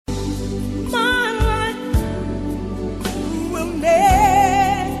My life will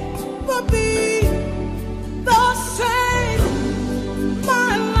never be the same.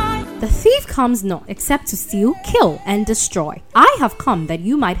 My life. The thief comes not except to steal, kill, and destroy. I have come that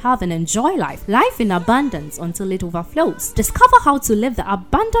you might have and enjoy life in abundance until it overflows. Discover how to live the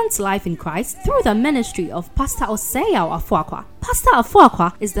abundant life in Christ through the ministry of Pastor Oseo Afuakwa. Pastor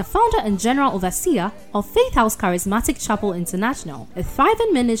Afuakwa is the founder and general overseer of Faith House Charismatic Chapel International, a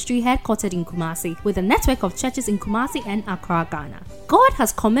thriving ministry headquartered in Kumasi with a network of churches in Kumasi and Accra, Ghana. God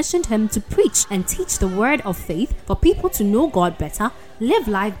has commissioned him to preach and teach the word of faith for people to know God better, live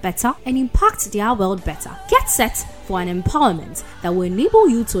life better, and impact their world better. Get set for an empowerment that will enable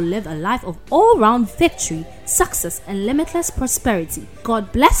you to live a life of all-round victory, success, and limitless prosperity.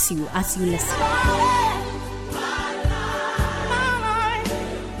 God bless you as you listen.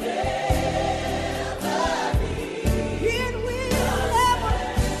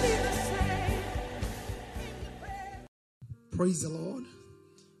 Praise the Lord.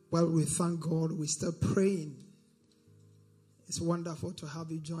 Well, we thank God. We're still praying. It's wonderful to have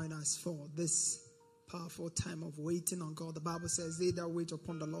you join us for this powerful time of waiting on God. The Bible says, they that wait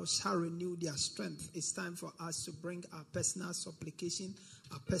upon the Lord shall renew their strength. It's time for us to bring our personal supplication,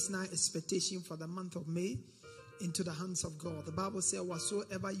 our personal expectation for the month of May into the hands of God. The Bible says,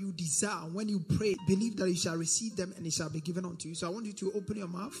 whatsoever you desire, when you pray, believe that you shall receive them and it shall be given unto you. So I want you to open your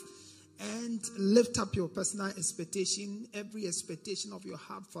mouth and lift up your personal expectation, every expectation of your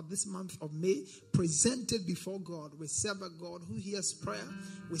heart for this month of May. Present it before God. We serve a God who hears prayer.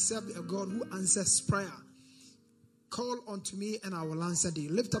 We serve a God who answers prayer. Call unto me and I will answer thee.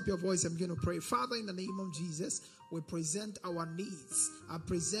 Lift up your voice. I'm going to pray. Father, in the name of Jesus, we present our needs. I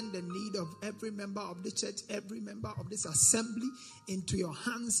present the need of every member of the church, every member of this assembly into your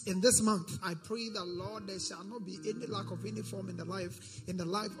hands in this month. I pray that, Lord, there shall not be any lack of any form in the life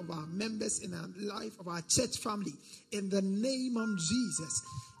of our members, in the life of our church family. In the name of Jesus.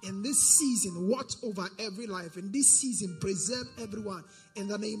 In this season, watch over every life. In this season, preserve everyone in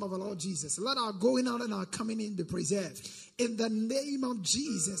the name of the Lord Jesus. Let our going out and our coming in be preserved. In the name of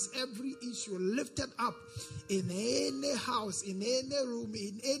Jesus, every issue lifted up in any house, in any room,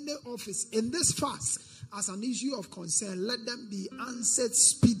 in any office, in this fast, as an issue of concern, let them be answered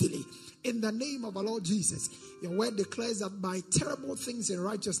speedily. In the name of the Lord Jesus. Your word declares that by terrible things in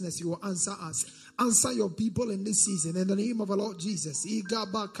righteousness you will answer us. Answer your people in this season in the name of the Lord Jesus.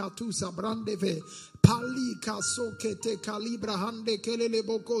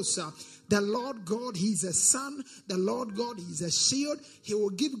 The Lord God, He's a sun. The Lord God, He's a shield. He will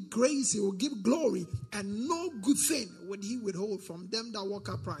give grace. He will give glory. And no good thing would He withhold from them that walk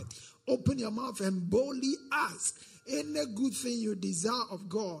upright. Open your mouth and boldly ask. Any good thing you desire of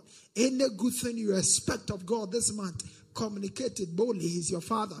God, any good thing you expect of God this month, communicate it boldly. He's your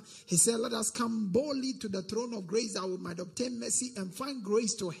Father. He said, let us come boldly to the throne of grace that we might obtain mercy and find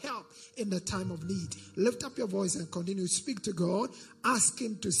grace to help in the time of need. Lift up your voice and continue to speak to God. Ask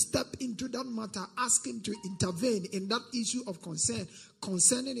Him to step into that matter. Ask Him to intervene in that issue of concern,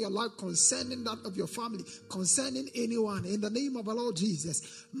 concerning your life, concerning that of your family, concerning anyone. In the name of the Lord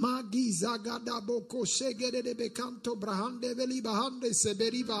Jesus. Magi zagada boko shegede de bekanto brahande veli bahande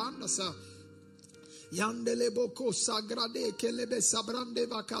seberi bahandasa. Yandele boko sagrade kelebe sabrande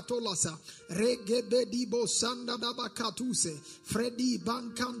vakatolasa regebe dibo sanda da bakatuse Fredi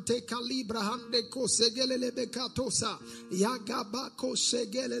bankante kalibra hande ko segelele bekatosa yagabako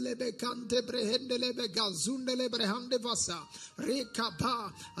segelele bekante brehendele begazundele brehande vasa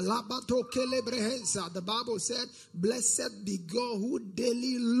rekapa labato kelebrehensa. The Bible said, blessed be God who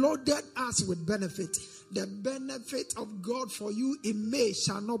daily loaded us with benefit. The benefit of God for you in May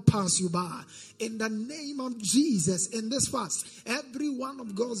shall not pass you by. In the name of Jesus, in this fast, every one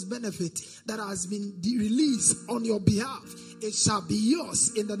of God's benefit that has been released on your behalf, it shall be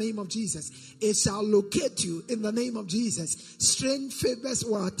yours in the name of Jesus. It shall locate you in the name of Jesus. Strange favors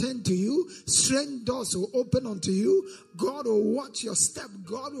will attend to you. Strange doors will open unto you. God will watch your step.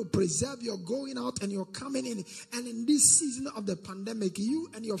 God will preserve your going out and your coming in. And in this season of the pandemic, you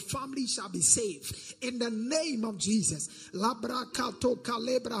and your family shall be saved. In the name of Jesus.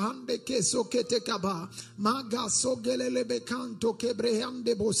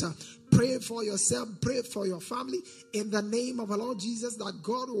 Pray for yourself. Pray for your family. In the name of our Lord Jesus, that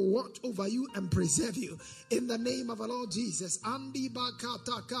God will watch over you and preserve you. In the name of our Lord Jesus. Andi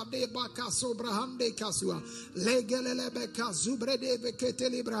bakata kade baka sobrahande kasua. Legelele beka zubrede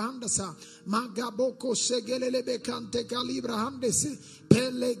beketeli brahandasa. Magaboko segelele bekante kalibra handese.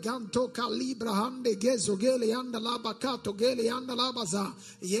 Pele ganto kalibra hande gezo gele anda labakato gele anda labaza.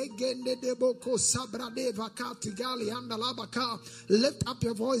 Yegende deboko sabrade vakati gali anda labaka. Lift up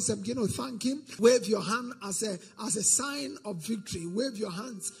your voice and begin to thank him. Wave your hand as a sign of victory. Wave your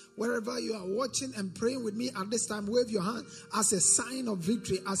hands wherever you are watching and praying with me at this time. Wave your hand as a sign of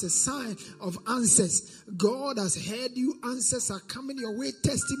victory, as a sign of answers. God has heard you. Answers are coming your way.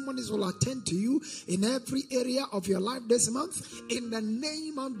 Testimonies will attend to you in every area of your life this month in the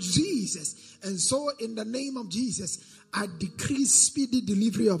name of Jesus. And so in the name of Jesus, I decree speedy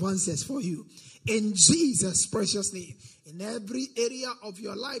delivery of answers for you in Jesus' precious name. In every area of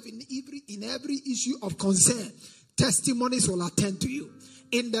your life, in every issue of concern, testimonies will attend to you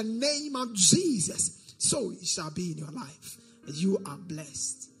in the name of Jesus. So it shall be in your life. You are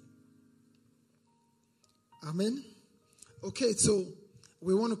blessed. Amen. Okay, so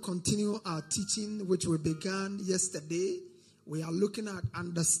we want to continue our teaching which we began yesterday. We are looking at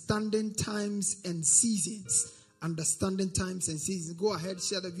understanding times and seasons. Understanding times and seasons. Go ahead,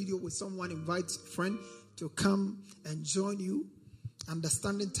 share the video with someone. Invite a friend to come and join you.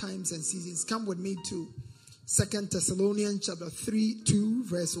 Understanding times and seasons. Come with me to 2 Thessalonians chapter 2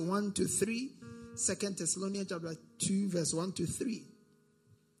 verse 1 to 3. 2 Thessalonians chapter 2 verse 1 to 3.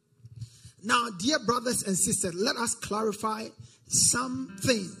 Now, dear brothers and sisters, let us clarify some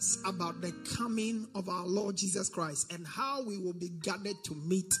things about the coming of our Lord Jesus Christ and how we will be gathered to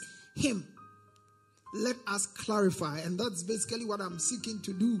meet him. Let us clarify, and that's basically what I'm seeking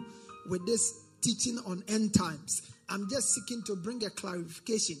to do with this teaching on end times. I'm just seeking to bring a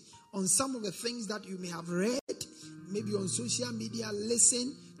clarification on some of the things that you may have read, maybe on social media,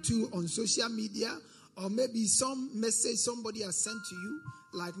 listen to on social media, or maybe some message somebody has sent to you,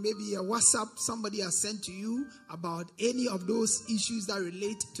 like maybe a WhatsApp somebody has sent to you about any of those issues that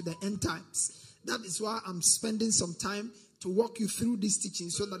relate to the end times. That is why I'm spending some time to walk you through this teaching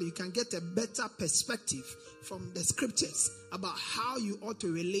so that you can get a better perspective from the scriptures about how you ought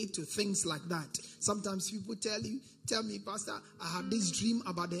to relate to things like that. Sometimes people tell me, Pastor, I had this dream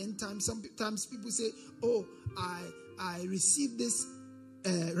about the end times. Sometimes people say, oh, I received this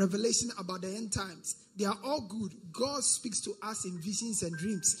revelation about the end times. They are all good. God speaks to us in visions and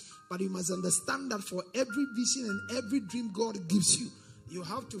dreams. But you must understand that for every vision and every dream God gives you, you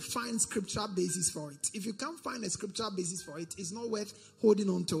have to find scriptural basis for it. If you can't find a scriptural basis for it, it's not worth holding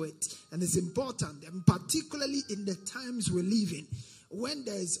on to it. And it's important, and particularly in the times we live in, when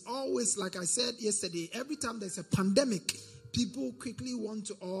there is always, like I said yesterday, every time there's a pandemic, people quickly want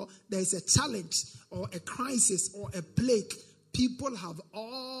to, or there's a challenge or a crisis or a plague, people have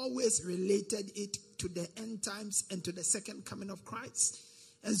always related it to the end times and to the second coming of Christ.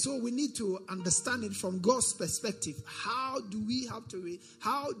 And so we need to understand it from God's perspective. How do we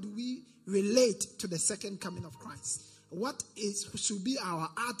relate to the second coming of Christ? What should be our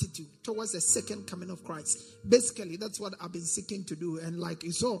attitude towards the second coming of Christ? Basically, that's what I've been seeking to do. And like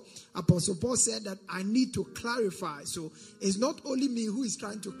you saw, Apostle Paul said that I need to clarify. So it's not only me who is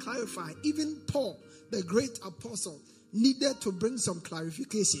trying to clarify. Even Paul, the great apostle, needed to bring some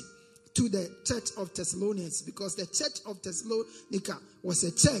clarification to the church of Thessalonians, because the church of Thessalonica was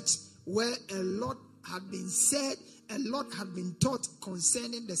a church where a lot had been said, a lot had been taught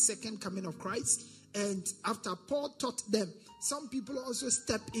concerning the second coming of Christ. And after Paul taught them, some people also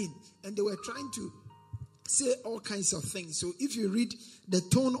stepped in and they were trying to say all kinds of things. So if you read the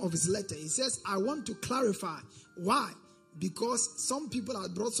tone of his letter, he says, I want to clarify. Why? Because some people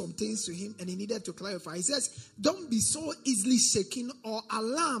had brought some things to him and he needed to clarify. He says, don't be so easily shaken or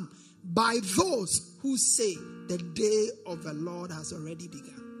alarmed by those who say the day of the Lord has already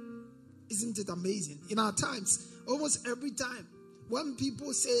begun. Isn't it amazing? In our times, almost every time when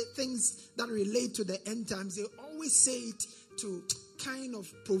people say things that relate to the end times, they always say it to kind of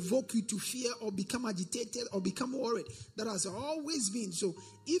provoke you to fear or become agitated or become worried. That has always been. So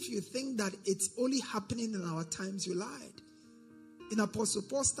if you think that it's only happening in our times, you lied. In Apostle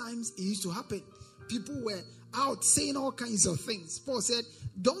Paul's times, it used to happen. People were out saying all kinds of things. Paul said,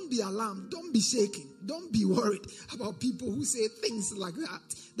 don't be alarmed, don't be shaken, don't be worried about people who say things like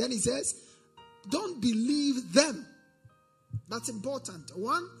that. Then he says, don't believe them. That's important.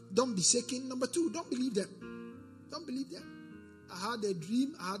 One, don't be shaken. Number two, don't believe them. Don't believe them. I had a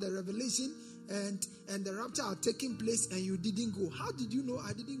dream, I had a revelation, and the rapture had taken place and you didn't go. How did you know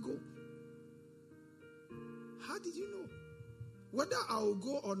I didn't go? How did you know? Whether I will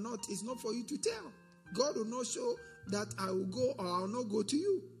go or not is not for you to tell. God will not show that I will go or I will not go to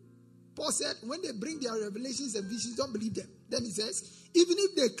you. Paul said, when they bring their revelations and visions, don't believe them. Then he says, even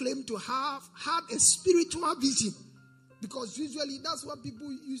if they claim to have had a spiritual vision, because usually that's what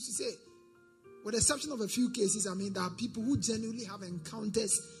people used to say. With the exception of a few cases, there are people who genuinely have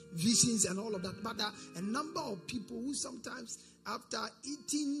encounters, visions and all of that. But there are a number of people who sometimes, after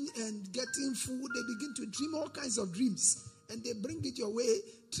eating and getting food, they begin to dream all kinds of dreams. And they bring it your way,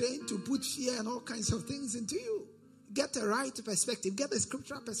 trained to put fear and all kinds of things into you. Get a right perspective. Get a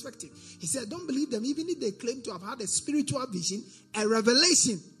scriptural perspective. He said, don't believe them, even if they claim to have had a spiritual vision, a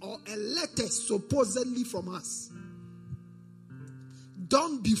revelation, or a letter supposedly from us.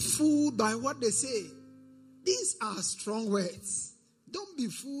 Don't be fooled by what they say. These are strong words. Don't be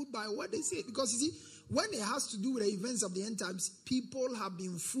fooled by what they say. Because you see, when it has to do with the events of the end times, people have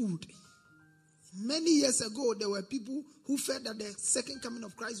been fooled. Many years ago, there were people who felt that the second coming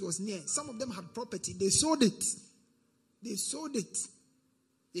of Christ was near. Some of them had property. They sold it. They sold it.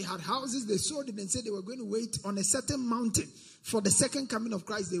 They had houses. They sold it and said they were going to wait on a certain mountain for the second coming of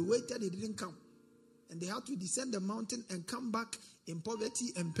Christ. They waited. It didn't come. And they had to descend the mountain and come back in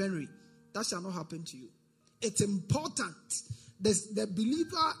poverty and penury. That shall not happen to you. It's important. The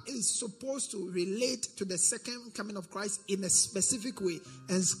believer is supposed to relate to the second coming of Christ in a specific way.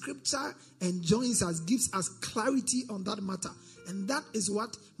 And scripture enjoins us, gives us clarity on that matter. And that is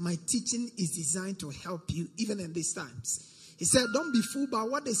what my teaching is designed to help you, even in these times. He said, don't be fooled by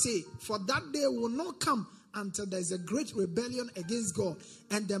what they say, for that day will not come until there is a great rebellion against God.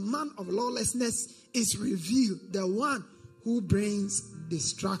 And the man of lawlessness is revealed, the one who brings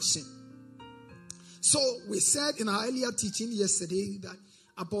destruction. So we said in our earlier teaching yesterday that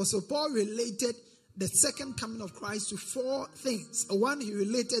Apostle Paul related the second coming of Christ to four things. One, he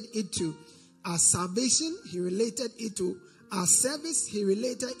related it to our salvation. He related it to our service. He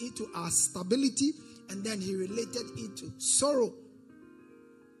related it to our stability. And then he related it to sorrow.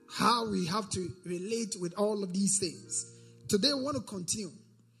 How we have to relate with all of these things. Today we want to continue.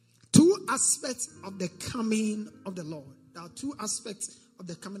 Two aspects of the coming of the Lord. There are two aspects of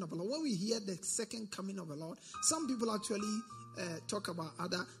the coming of the Lord. When we hear the second coming of the Lord, some people actually talk about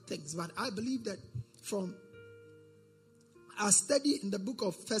other things. But I believe that from our study in the book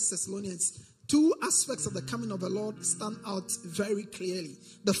of 1 Thessalonians, two aspects of the coming of the Lord stand out very clearly.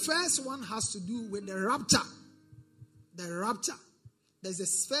 The first one has to do with the rapture. The rapture. There's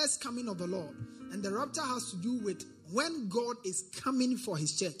a first coming of the Lord. And the rapture has to do with when God is coming for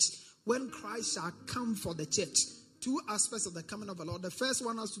his church. When Christ shall come for the church. Two aspects of the coming of the Lord. The first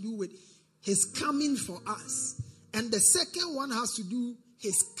one has to do with his coming for us. And the second one has to do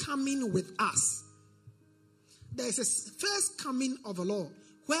his coming with us. There is a first coming of the Lord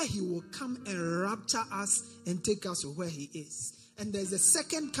where he will come and rapture us and take us to where he is. And there's a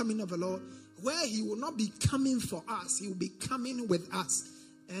second coming of the Lord where he will not be coming for us. He will be coming with us.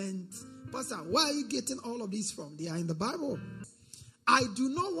 And Pastor, where are you getting all of these from? They are in the Bible. I do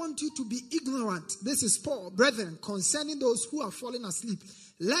not want you to be ignorant. This is Paul, brethren, concerning those who are falling asleep,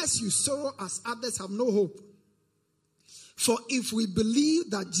 lest you sorrow as others have no hope. For if we believe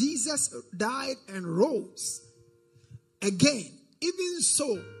that Jesus died and rose again, even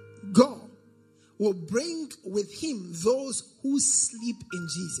so, God will bring with him those who sleep in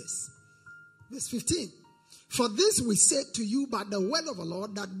Jesus. Verse 15. For this we say to you by the word of the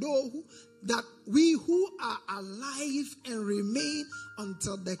Lord, that we who are alive and remain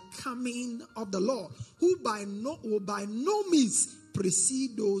until the coming of the Lord, who will by no means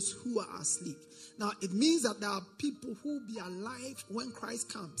precede those who are asleep. Now, it means that there are people who will be alive when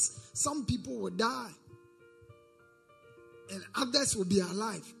Christ comes. Some people will die, and others will be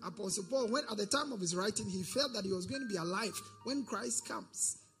alive. Apostle Paul, when at the time of his writing, he felt that he was going to be alive when Christ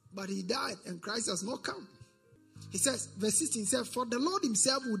comes. But he died, and Christ has not come. He says, verse 16 says, for the Lord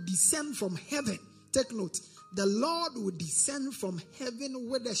himself will descend from heaven. Take note. The Lord will descend from heaven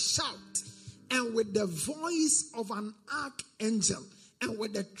with a shout and with the voice of an archangel and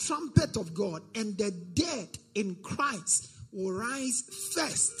with the trumpet of God, and the dead in Christ will rise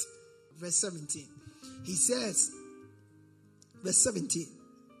first. Verse 17. He says, verse 17,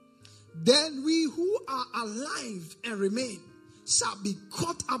 then we who are alive and remain shall be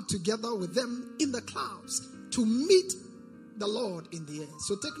caught up together with them in the clouds to meet the Lord in the air.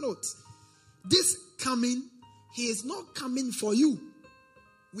 So take note. This coming, he is not coming for you.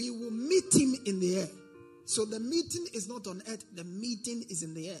 We will meet him in the air. So the meeting is not on earth. The meeting is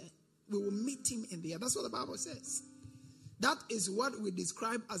in the air. We will meet him in the air. That's what the Bible says. That is what we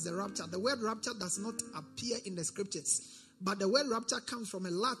describe as the rapture. The word rapture does not appear in the scriptures. But the word rapture comes from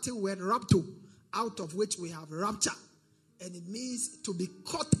a Latin word rapto, out of which we have rapture. and it means to be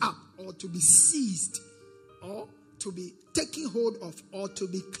caught up or to be seized or to be taken hold of or to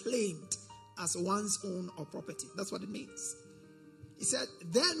be claimed as one's own or property. That's what it means. He said,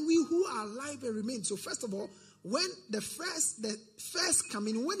 then we who are alive and remain. So first of all, when the first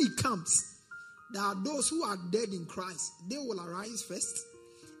coming, when he comes, there are those who are dead in Christ. They will arise first.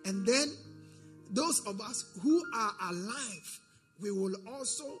 And then those of us who are alive, we will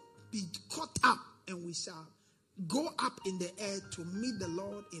also be caught up and we shall go up in the air to meet the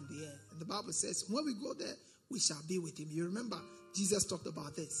Lord in the air. And the Bible says, when we go there, we shall be with him. You remember, Jesus talked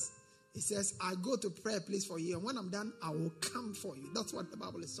about this. He says, I go to pray a place for you, and when I'm done, I will come for you. That's what the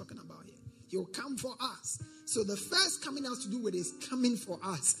Bible is talking about here. He will come for us. So the first coming has to do with his coming for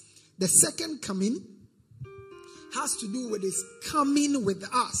us. The second coming has to do with his coming with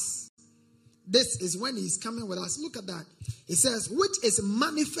us. This is when he's coming with us. Look at that. It says, which is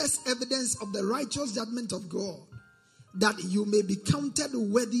manifest evidence of the righteous judgment of God, that you may be counted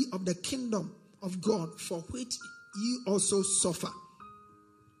worthy of the kingdom of God, for which you also suffer.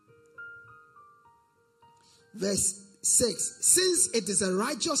 Verse 6. Since it is a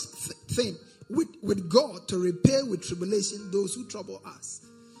righteous thing with God to repay with tribulation those who trouble us.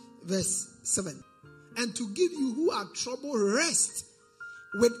 Verse 7. And to give you who are troubled rest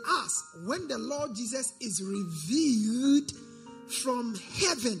with us when the Lord Jesus is revealed from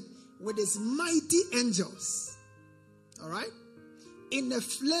heaven with his mighty angels. All right? In a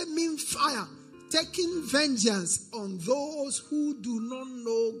flaming fire, taking vengeance on those who do not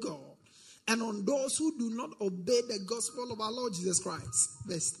know God and on those who do not obey the gospel of our Lord Jesus Christ.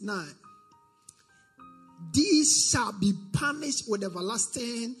 Verse 9. These shall be punished with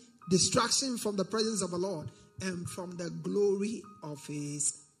everlasting destruction from the presence of the Lord and from the glory of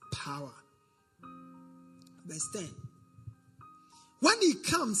his power. Verse 10. When he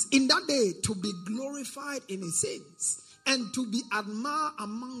comes in that day to be glorified in his saints and to be admired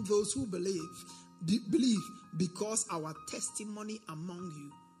among those who believe because our testimony among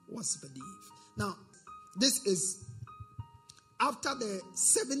you was believed. Now, this is after the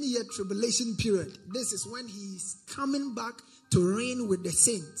 7-year tribulation period. This is when he's coming back to reign with the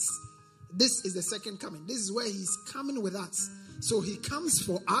saints. This is the second coming. This is where he's coming with us. So he comes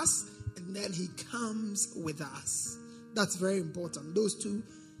for us and then he comes with us. That's very important. Those two,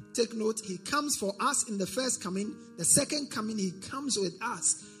 take note. He comes for us in the first coming. The second coming, he comes with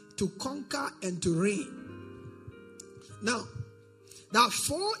us to conquer and to reign. Now, there are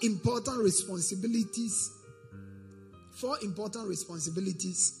four important responsibilities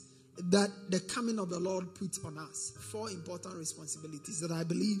that the coming of the Lord puts on us. 4 important responsibilities that I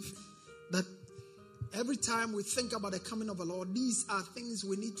believe that every time we think about the coming of the Lord, these are things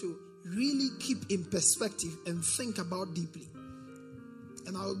we need to really keep in perspective and think about deeply.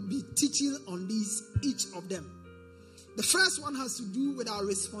 And I'll be teaching on these, each of them. The first one has to do with our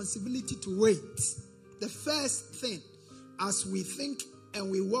responsibility to wait. The first thing, as we think and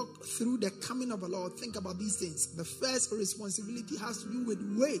we walk through the coming of the Lord, think about these things. The first responsibility has to do with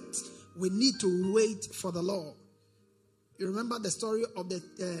wait. We need to wait for the Lord. You remember the story of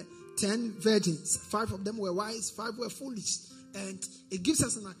the 10 virgins. 5 of them were wise, 5 were foolish. And it gives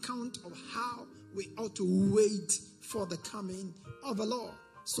us an account of how we ought to wait for the coming of the Lord.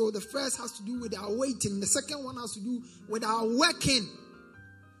 So the first has to do with our waiting. The second one has to do with our working.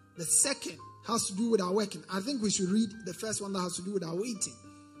 The second has to do with our working. I think we should read the first one that has to do with our waiting.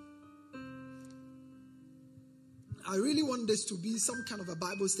 I really want this to be some kind of a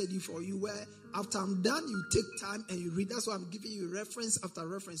Bible study for you where after I'm done, you take time and you read. That's why I'm giving you reference after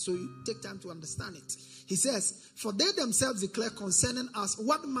reference so you take time to understand it. He says, for they themselves declare concerning us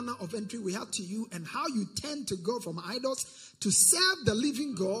what manner of entry we had to you and how you turned to go from idols to serve the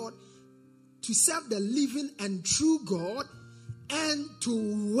living God, to serve the living and true God, and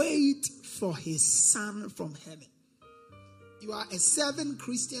to wait for his Son from heaven. You are a serving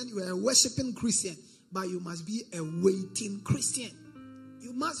Christian, you are a worshiping Christian, but you must be a waiting Christian.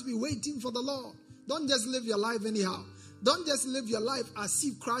 You must be waiting for the Lord. Don't just live your life anyhow. Don't just live your life as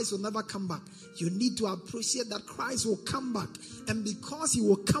if Christ will never come back. You need to appreciate that Christ will come back. And because he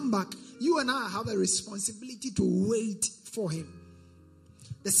will come back, you and I have a responsibility to wait for him.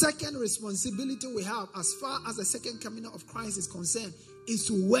 The second responsibility we have as far as the second coming of Christ is concerned is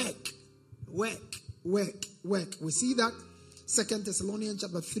to work. Work. We see that 2 Thessalonians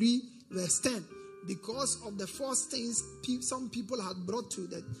chapter 3 verse 10. Because of the false things some people had brought to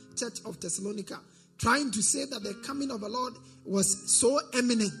the church of Thessalonica, trying to say that the coming of the Lord was so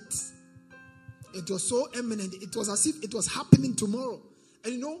imminent. It was so imminent. It was as if it was happening tomorrow.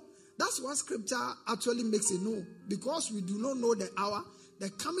 And that's what scripture actually makes it know. Because we do not know the hour, The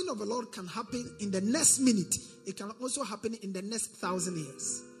coming of the Lord can happen in the next minute. It can also happen in the next 1,000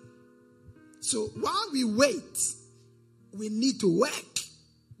 years. So while we wait, we need to work.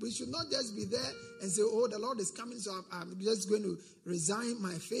 We should not just be there and say, oh, the Lord is coming, so I'm just going to resign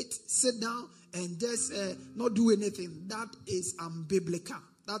my faith, sit down, and just not do anything. That is unbiblical.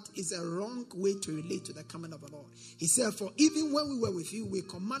 That is a wrong way to relate to the coming of the Lord. He said, for even when we were with you, we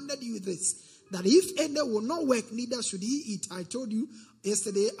commanded you this, that if any will not work, neither should he eat. I told you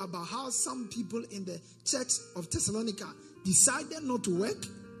yesterday about how some people in the church of Thessalonica decided not to work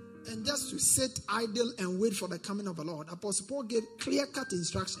and just to sit idle and wait for the coming of the Lord. Apostle Paul gave clear-cut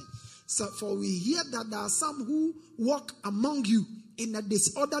instruction. So, for we hear that there are some who walk among you in a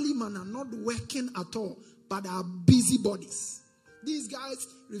disorderly manner, not working at all, but are busybodies. These guys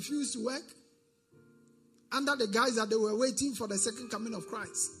refused to work under the guise that they were waiting for the second coming of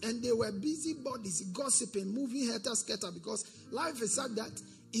Christ. And they were busybodies, gossiping, moving helter-skelter, because life is such that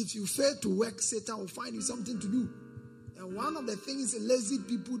if you fail to work, Satan will find you something to do. And one of the things lazy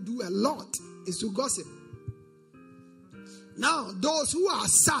people do a lot is to gossip. Now, those who are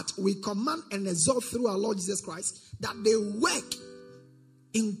sat, we command and exhort through our Lord Jesus Christ that they work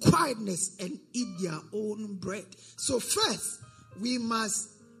in quietness and eat their own bread. So first, we must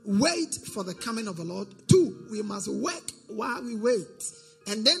wait for the coming of the Lord. 2, we must work while we wait.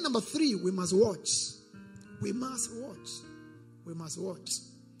 And then number 3, we must watch. We must watch. We must watch.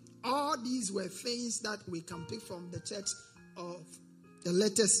 All these were things that we can pick from the church of the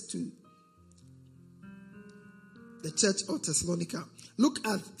letters to the church of Thessalonica. Look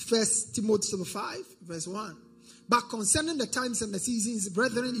at 1 Timothy 5, verse 1. But concerning the times and the seasons,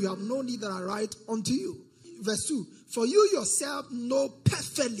 brethren, you have no need that I write unto you. Verse 2. For you yourself know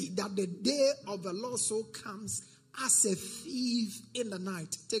perfectly that the day of the Lord so comes as a thief in the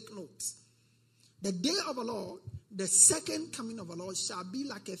night. Take note. The day of the Lord, the second coming of the Lord, shall be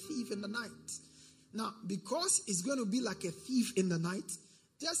like a thief in the night. Now, because it's going to be like a thief in the night,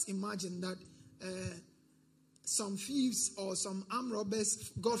 just imagine that some thieves or some armed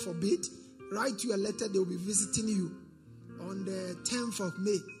robbers, God forbid, write you a letter. They will be visiting you on the 10th of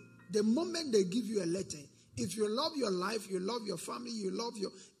May. The moment they give you a letter, if you love your life, you love your family, you love your...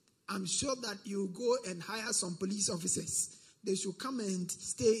 I'm sure that you go and hire some police officers. They should come and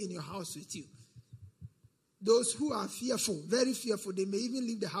stay in your house with you. Those who are fearful, very fearful, they may even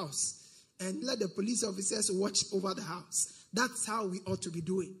leave the house and let the police officers watch over the house. That's how we ought to be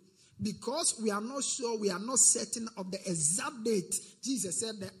doing. Because we are not sure, we are not certain of the exact date. Jesus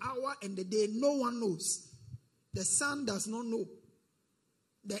said the hour and the day, no one knows. The Son does not know.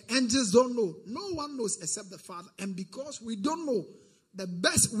 The angels don't know. No one knows except the Father. And because we don't know, the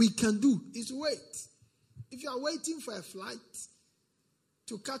best we can do is wait. If you are waiting for a flight,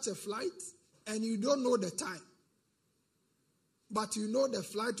 to catch a flight, and you don't know the time, but you know the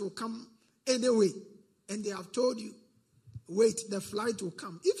flight will come anyway, and they have told you, wait, the flight will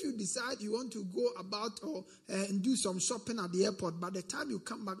come. If you decide you want to go about or and do some shopping at the airport, by the time you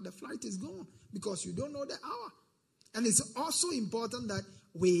come back, the flight is gone because you don't know the hour. And it's also important that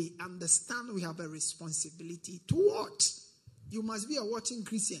we understand we have a responsibility to watch. You must be a watching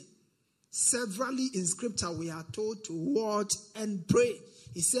Christian. Severally in scripture, we are told to watch and pray.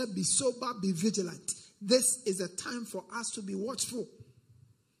 He said, be sober, be vigilant. This is a time for us to be watchful.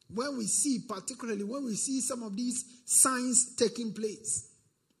 When we see, particularly when we see some of these signs taking place,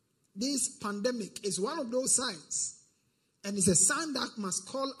 this pandemic is one of those signs. And it's a sign that must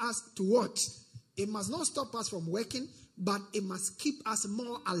call us to watch. It must not stop us from working, but it must keep us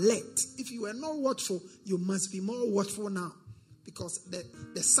more alert. If you are not watchful, you must be more watchful now. Because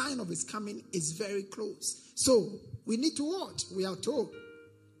the sign of its coming is very close. So, we need to watch, we are told.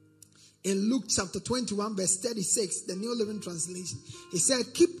 In Luke chapter 21, verse 36, the New Living Translation, he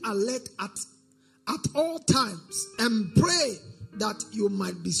said, keep alert at all times and pray that you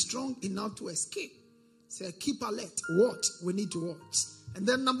might be strong enough to escape. He said, keep alert, watch, we need to watch. And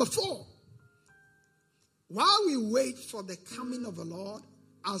then number 4, while we wait for the coming of the Lord,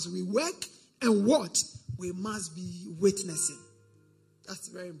 as we work and watch, we must be witnessing. That's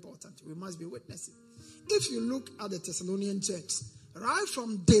very important. We must be witnessing. If you look at the Thessalonian church, right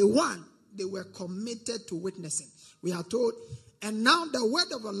from day one, they were committed to witnessing. We are told, and now the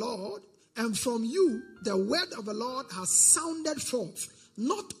word of the Lord, and from you, the word of the Lord has sounded forth,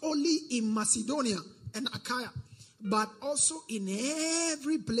 not only in Macedonia and Achaia, but also in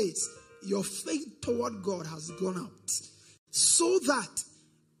every place. Your faith toward God has gone out. So that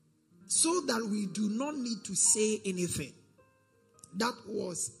we do not need to say anything. That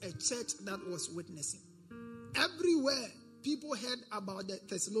was a church that was witnessing. Everywhere people heard about the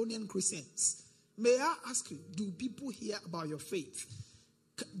Thessalonian Christians. May I ask you, do people hear about your faith?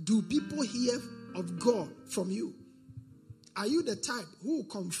 Do people hear of God from you? Are you the type who will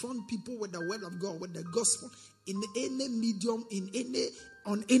confront people with the word of God, with the gospel, in any medium,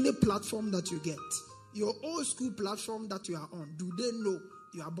 on any platform that you get? Your old school platform that you are on, do they know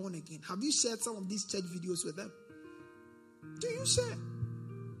you are born again? Have you shared some of these church videos with them? Do you share?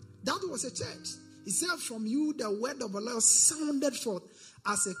 That was a church. He said, from you the word of Allah sounded forth.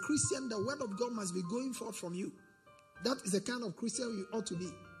 As a Christian, the word of God must be going forth from you. That is the kind of Christian you ought to be.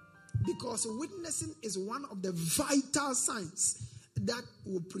 Because witnessing is one of the vital signs that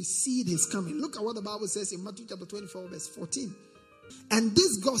will precede his coming. Look at what the Bible says in Matthew chapter 24, verse 14. And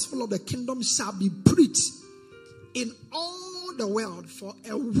this gospel of the kingdom shall be preached in all the world for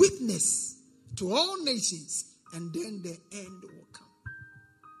a witness to all nations, and then the end will come.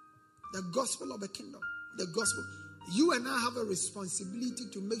 The gospel of the kingdom. The gospel. You and I have a responsibility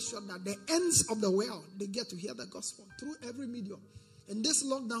to make sure that the ends of the world, they get to hear the gospel through every medium. In this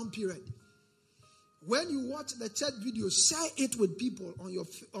lockdown period, when you watch the church video, share it with people on your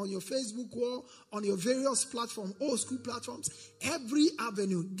Facebook wall, on your various platforms, old school platforms, every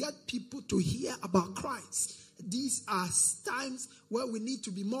avenue. Get people to hear about Christ. These are times where we need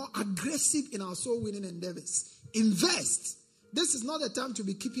to be more aggressive in our soul winning endeavors. Invest. This is not the time to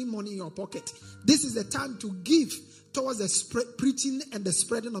be keeping money in your pocket. This is the time to give towards the preaching and the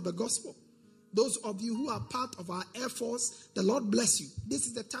spreading of the gospel. Those of you who are part of our Air Force, the Lord bless you. This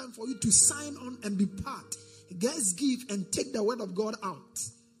is the time for you to sign on and be part. Guys, give and take the word of God out.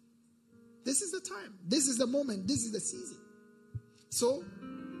 This is the time. This is the moment. This is the season. So,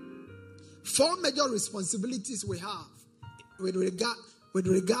 4 major responsibilities we have with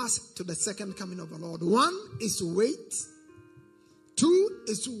regards to the second coming of the Lord. 1 is to wait. 2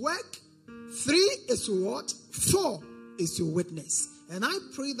 is to work. 3 is to what? 4 is to witness. And I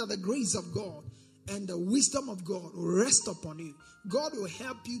pray that the grace of God and the wisdom of God will rest upon you. God will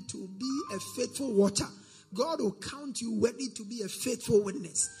help you to be a faithful watcher. God will count you worthy to be a faithful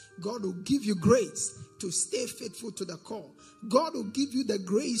witness. God will give you grace to stay faithful to the call. God will give you the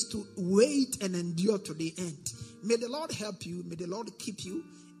grace to wait and endure to the end. May the Lord help you. May the Lord keep you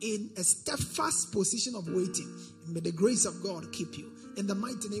in a steadfast position of waiting. May the grace of God keep you in the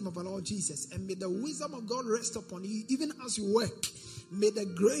mighty name of our Lord Jesus. And may the wisdom of God rest upon you even as you work. May the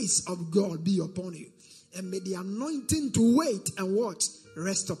grace of God be upon you. And may the anointing to wait and watch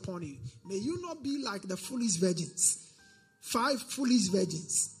rest upon you. May you not be like the foolish virgins. 5 foolish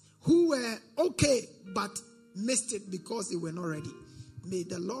virgins who were okay but missed it because they were not ready. May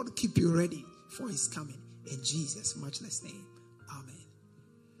the Lord keep you ready for his coming. In Jesus' matchless name. Amen.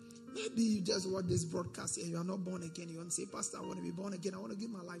 Maybe you just watch this broadcast and you are not born again. You want to say, Pastor, I want to be born again. I want to give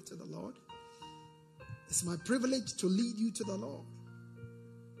my life to the Lord. It's my privilege to lead you to the Lord.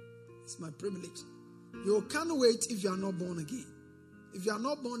 It's my privilege. You can't wait if you are not born again. If you are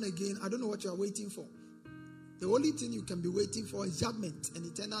not born again, I don't know what you are waiting for. The only thing you can be waiting for is judgment and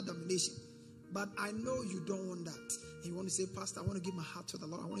eternal damnation. But I know you don't want that. And you want to say, Pastor, I want to give my heart to the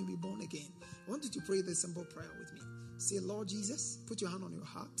Lord. I want to be born again. I want you to pray this simple prayer with me. Say, Lord Jesus, put your hand on your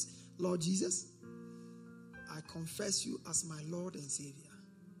heart. Lord Jesus, I confess you as my Lord and Savior.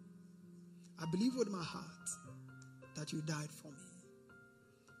 I believe with my heart that you died for me.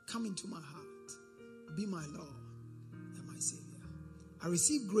 Come into my heart. Be my Lord and my Savior. I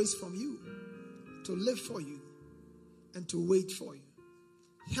receive grace from you to live for you and to wait for you.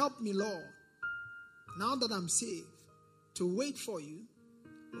 Help me, Lord, now that I'm saved, to wait for you,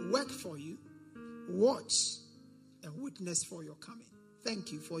 work for you, watch, and witness for your coming.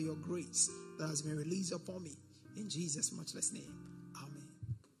 Thank you for your grace that has been released upon me. In Jesus' matchless name. Amen.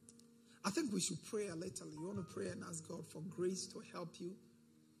 I think we should pray a little. You want to pray and ask God for grace to help you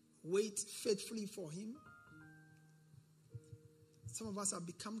wait faithfully for him. Some of us have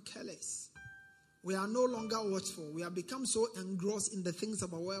become careless. We are no longer watchful. We have become so engrossed in the things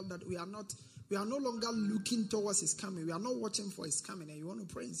of our world that we are no longer looking towards his coming. We are not watching for his coming. And you want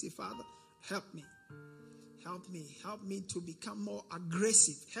to pray and say, Father, help me. Help me. Help me to become more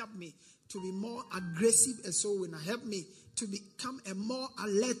aggressive. Help me to be more aggressive as soul winner. Help me to become a more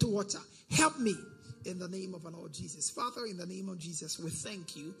alert watcher. Help me. In the name of our Lord Jesus. Father, in the name of Jesus, we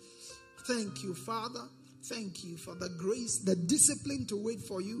thank you. Thank you, Father. Thank you for the grace, the discipline to wait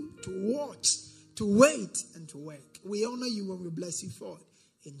for you, to watch, to wait, and to work. We honor you and we bless you for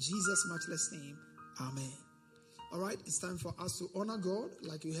it. In Jesus' matchless name, amen. All right, it's time for us to honor God,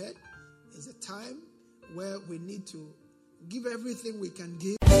 like you heard. It's a time where we need to give everything we can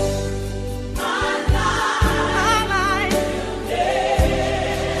give.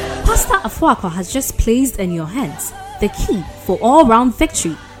 Pastor Afuakwa has just placed in your hands the key for all-round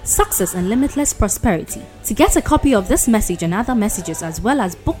victory success and limitless prosperity. To get a copy of this message and other messages as well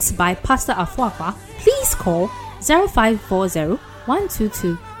as books by Pastor Afuaqua, please call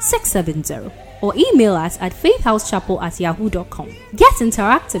 0540-122-670 or email us at faithhousechapel@yahoo.com. Get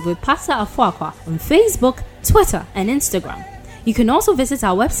interactive with Pastor Afuaqua on Facebook, Twitter, and Instagram. You can also visit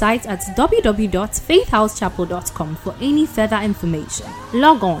our website at www.faithhousechapel.com for any further information.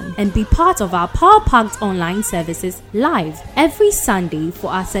 Log on and be part of our power-packed online services live every Sunday for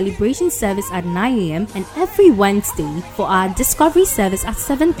our celebration service at 9 a.m. and every Wednesday for our discovery service at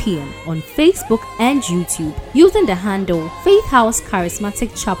 7 p.m. on Facebook and YouTube using the handle Faith House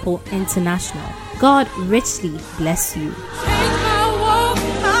Charismatic Chapel International. God richly bless you.